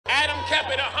kept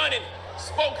it 100.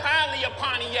 Spoke highly of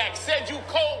Pontiac. Said you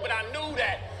cold, but I knew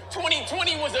that.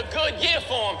 2020 was a good year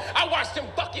for him. I watched him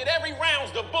bucket every round.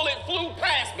 The bullet flew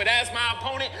past, but as my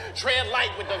opponent, tread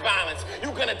light with the violence.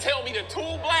 You gonna tell me the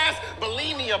tool blast?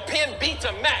 Believe me, a pen beats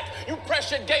a Mac. You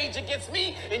pressure gauge against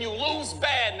me, and you lose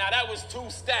bad. Now that was two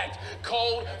stacked.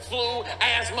 Cold, flu,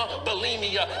 asthma,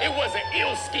 bulimia. It was an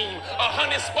ill scheme.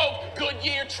 100 spoke, good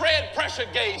year, tread, pressure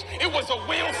gauge. It was a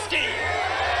will scheme.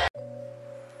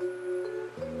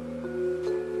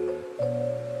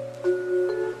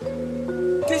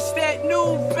 This that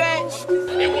new batch.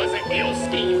 It was an ill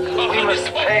scheme. We must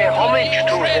pay homage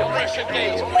to him.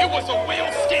 It was a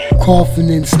will scheme. Coughing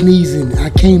and sneezing, I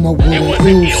came up with an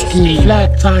ill scheme.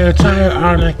 Flat tire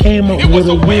iron, I came up with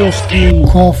a wheel scheme.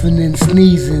 Coughing and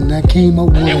sneezing, I came up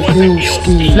with an ill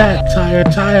scheme. Flat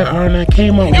tire iron, I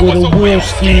came up with a wheel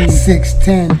scheme.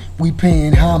 610, we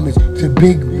paying homage to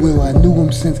Big Will. I knew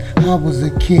him since I was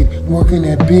a kid, working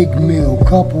at Big Mill.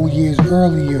 Couple years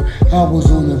earlier, I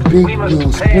was on the Big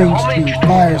Mill, Spring Street,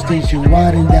 fire station,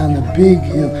 riding down the Big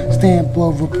Hill. Stamp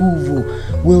of approval,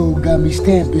 Will got me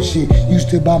stamping shit.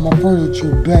 Used to buy my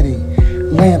furniture, bedding,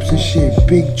 lamps and shit.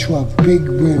 Big truck, big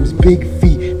rims, big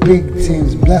feet, big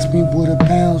Tims. Blessed me with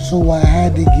 £1, so I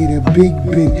had to get a big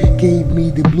bin. Gave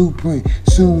me the blueprint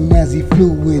soon as he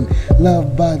flew in.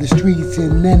 Loved by the streets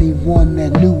and anyone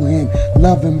that knew him.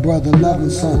 Loving brother, loving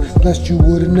son, blessed you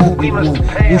with another one.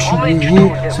 Wish you were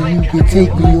here so you could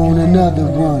take me on another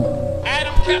run.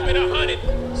 Adam kept it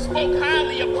 100, spoke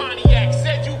highly of Pontiac.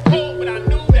 Said you cold, but I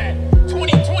knew that.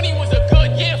 2020 was a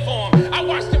good year for him. I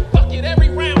watched him bucket every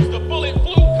round. The bullet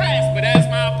flew past, but as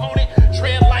my opponent,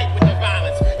 tread light with the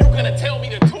violence. You gonna tell me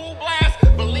the tool blast?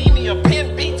 Believe me, a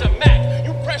pen beats a Mac.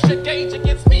 You pressure gauge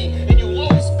against me, and you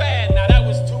lose bad. Now that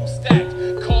was two stacked.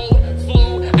 Cold,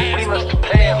 flu, asthma,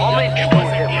 bulimia. It was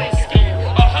an ill scheme.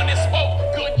 100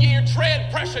 spoke, good year,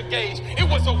 tread, pressure gauge. It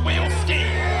was a will scheme.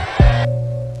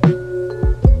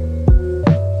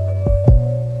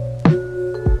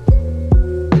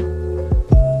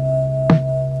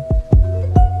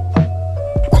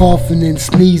 Coughing and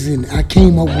sneezing, I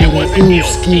came up with an ill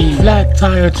scheme. Flat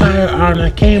tire iron,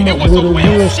 I came up with a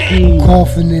wheel scheme.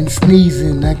 Coughing and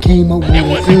sneezing, I came up with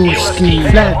an ill scheme.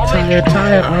 Flat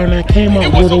tire iron, I came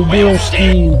up with a wheel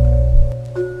scheme.